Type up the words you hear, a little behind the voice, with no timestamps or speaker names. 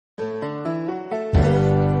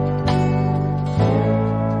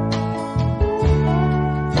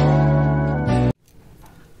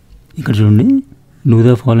ఇక్కడ చూడండి do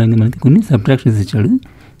the following మనకి కొన్ని సబ్ట్రాక్షన్స్ ఇచ్చాడు.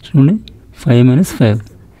 చూడండి 5 - 5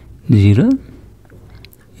 0,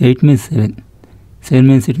 8 - 7 7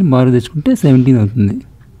 - 8 బార్ తెచ్చుకుంటే 17 అవుతుంది.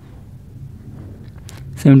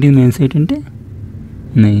 17 - 8 అంటే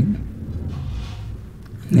 9.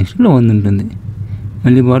 నెక్స్ట్ ఇక్కడ 1 ఉంటుంది.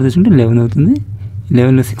 మళ్ళీ బార్ తెచ్చుకుంటే 11 అవుతుంది.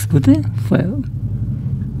 11లో 6 పోతే 5.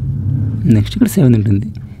 నెక్స్ట్ ఇక్కడ 7 ఉంటుంది.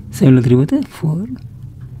 7లో 3 పోతే 4.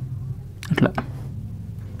 అట్లా.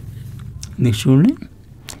 నెక్స్ట్ చూడండి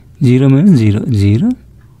 0 - 0 0,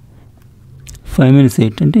 5 -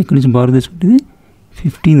 8 అంటే ఇక్కడ నుంచి బార్ తెచ్చుకుంటే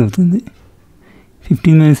 15 అవుతుంది.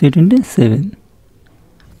 15 - 8 అంటే 7.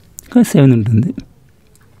 ఇక్కడ 7 ఉంటుంది.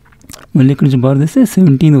 మళ్ళీ ఇక్కడ నుంచి బార్ తెస్తే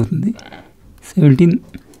 17 అవుతుంది. 17 -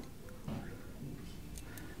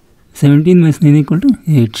 9 =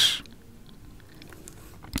 8.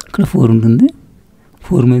 ఇక్కడ 4 ఉంటుంది.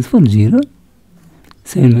 4 - 4 0,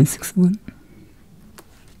 7 - 6 1.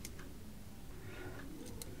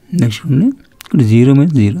 నెక్స్ట్ ఉంది ఇక్కడ 0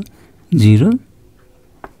 - 0 0,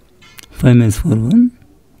 5 - 4 1,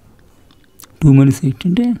 2 - 8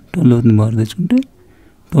 అంటే 12 అవుతుంది. బార్ తెచ్చుకుంటే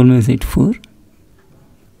 12 - 8 4.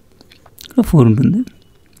 ఇక్కడ 4 ఉంటుంది.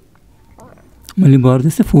 మళ్ళీ బార్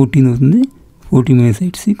తెస్తే 14 అవుతుంది. 14 -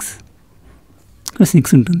 8 6. ఇక్కడ 6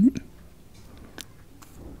 ఉంటుంది.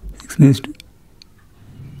 6 - 2.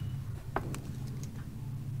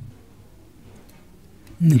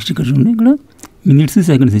 నెక్స్ట్ ఇక్కడ చూడండి ఇక్కడ మినిట్స్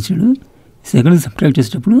సెకండ్స్ ఇచ్చాడు. సెకండ్స్ సబ్ట్రాక్ట్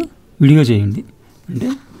చేసేటప్పుడు విడిగా చేయండి. అంటే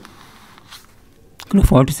ఇక్కడ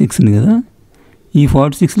 46 ఉంది కదా, ఈ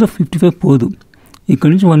 46లో 55 పోదు. ఇక్కడ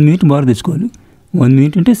నుంచి 1 మినిట్ బార్ తెచ్చుకోవాలి. 1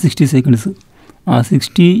 మినిట్ అంటే 60 సెకండ్స్. ఆ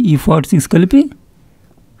 60 ఈ 46 కలిపి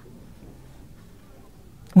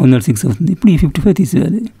 106 అవుతుంది. ఇప్పుడు ఈ 55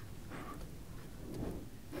 తీసేయాలి.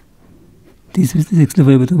 తీసేస్తే 6లో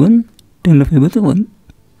 5 పోతే 1, 10లో 5 పోతే 1,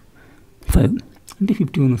 5 అంటే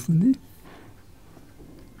 51 వస్తుంది.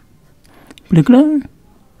 ఇప్పుడు ఇక్కడ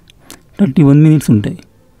 31 మినిట్స్ ఉంటాయి.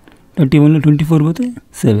 31లో 24 పోతే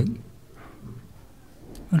 7.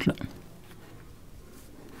 అట్లా.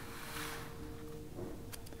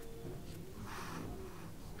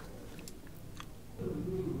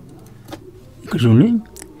 ఇక్కడ చూడండి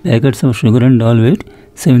packets of sugar and all wait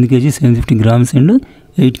 7 kg 750 grams and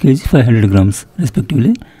 8 kg 500 grams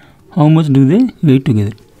respectively. How much do they wait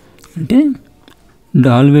together అంటే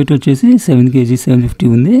డాల్ వెయిట్ వచ్చేసి 7 kg 750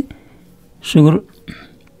 ఉంది. షుగర్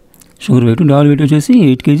వెయిట్ డాల్ వెయిట్ వచ్చేసి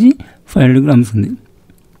 8 kg 500 grams ఉంది.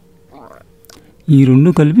 ఈ రెండు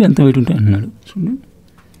కలిపి ఎంత వెయిట్ ఉంటాయి అంటున్నాడు. చూడండి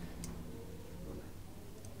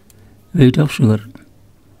weight of sugar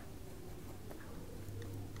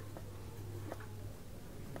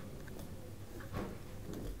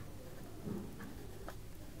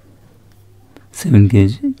 7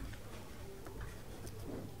 kg.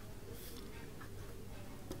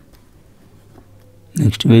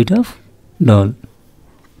 Next weight of doll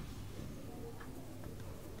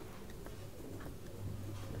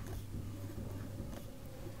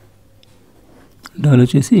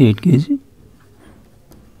వచ్చేసి 8 kg.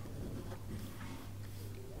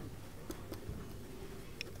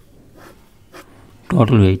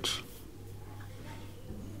 టోటల్ వెయిట్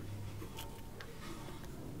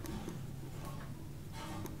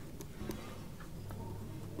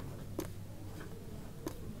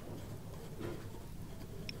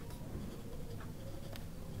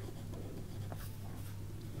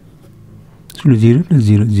చూడండి 0 +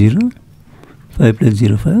 0 0, 5 +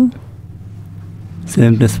 0 5,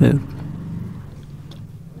 7 + 5.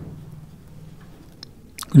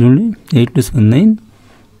 చూడండి 8 + 1 9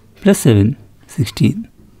 + 7 16.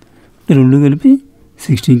 రెండు కలిపి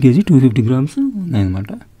 16 kg 250 grams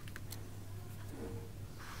ఉన్నాయన్నమాట.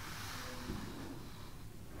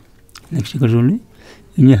 నెక్స్ట్ ఇక్కడ చూడండి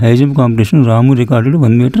in high jump competition Ramu recorded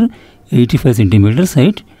 1 meter 85 centimeters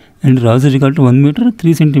height and Raju recorded 1 meter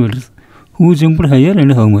 3 centimeters. Who jumped higher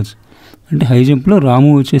and how much అంటే high జంప్లో రాము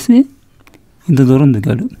వచ్చేసి ఇంత దూరం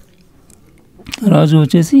దిగాడు, రాజు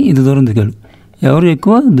వచ్చేసి ఇంత దూరం దిగాడు. ఎవరు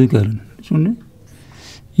ఎక్కువ దూకారు? చూడండి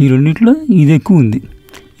ఈ రెండింటిలో ఇది ఎక్కువ ఉంది.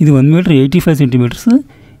 ఇది 1 meter 85 centimeters,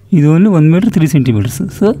 ఇది only 1 meter 3 centimeters.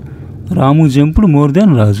 So Ramu jumped more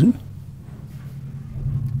than Raju.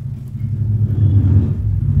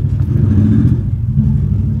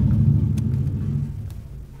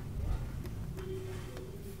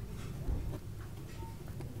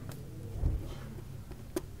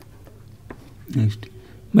 Next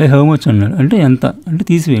by how much అన్నాడు. అంటే ఎంత అంటే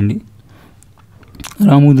తీసివేయండి.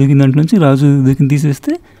 రాము దూకిన దాంట్లో నుంచి రాజు దూకిని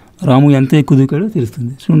తీసేస్తే రాము ఎంత ఎక్కువ దూకాడో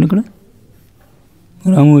తెలుస్తుంది. చూడండి ఇక్కడ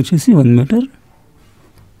రాము వచ్చేసి 1 meter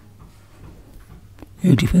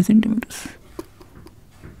 85 centimeters,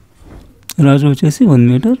 రాజు వచ్చేసి 1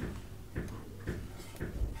 meter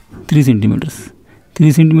 3 సెంటీమీటర్స్.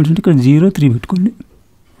 3 సెంటీమీటర్స్ అంటే ఇక్కడ 0 3 పెట్టుకోండి.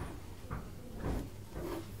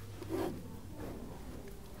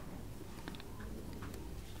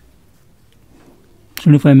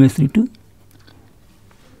 చూడండి 5/3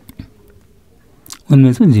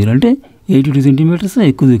 1/0 అంటే 82 సెంటీమీటర్స్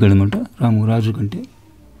ఎక్కువ దిగాడు అనమాట రాజు కంటే.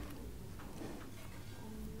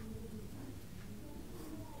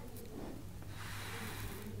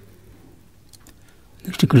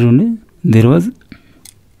 నెక్స్ట్ ఇక్కడ చూడండి there was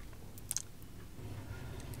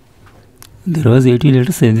 80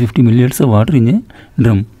 liters 750 milliliters of water in a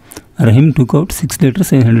drum. Rahim took out 6 liters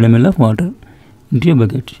 700 ml of water into a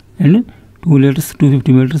bucket and 2 liters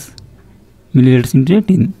 250 milliliters into a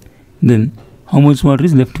tin. Then how much water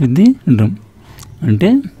is left with the drum? అంటే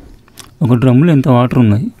ఒక డ్రమ్లో ఎంత water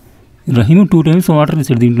ఉన్నాయి. Rahim 2 times water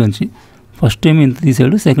తీసాడు దీంట్లోంచి. First time ఎంత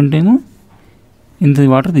తీసాడు, second time ఇంత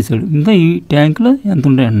water తీసాడు. ఇంకా ఈ ట్యాంక్లో ఎంత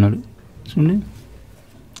ఉంటాయి అన్నాడు. చూడండి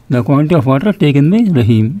the quantity of water taken by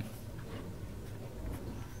Rahim.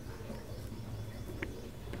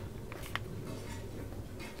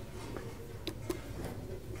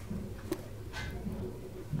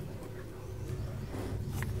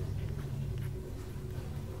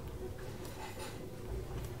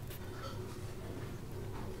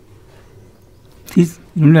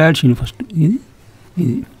 రెండు యాడ్ చేయండి. ఫస్ట్ ఇది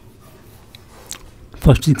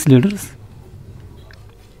first 6 liters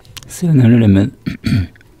 700 ml.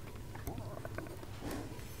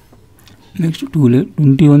 Next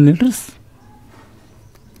 21 liters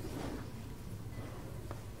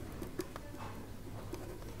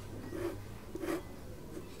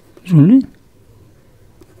చూడండి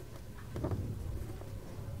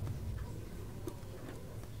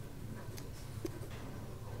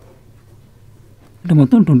అంటే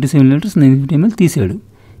మొత్తం 27 liters 950 ml తీసాడు.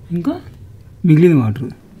 ఇంకా మిగిలిన water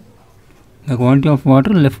the quantity of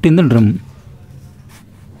water left in the drum.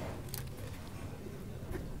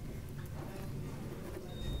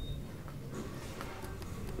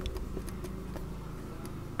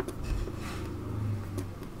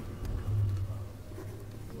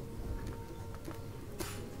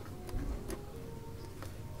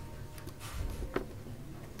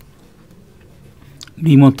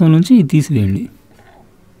 ఈ మొత్తం నుంచి ఇది తీసివేయండి.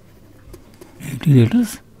 80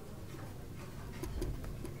 liters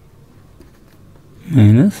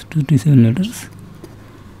minus 27 liters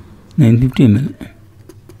 950 ml.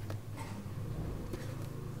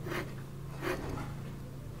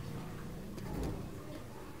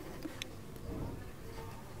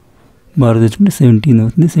 Bar తెచ్చుకుంటే 17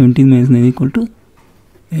 అవుతుంది. 17 - 9 =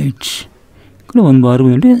 8. ఇక్కడ 1 బార్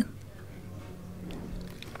అంటే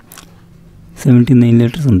 79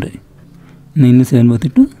 liters ఉంటాయి. 9 7 పోతే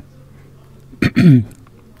 2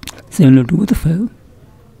 7 2 పోతే 5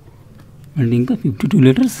 అంటే ఇంకా 52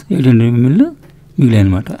 liters 800 ml మిగిలాయి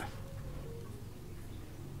అన్నమాట.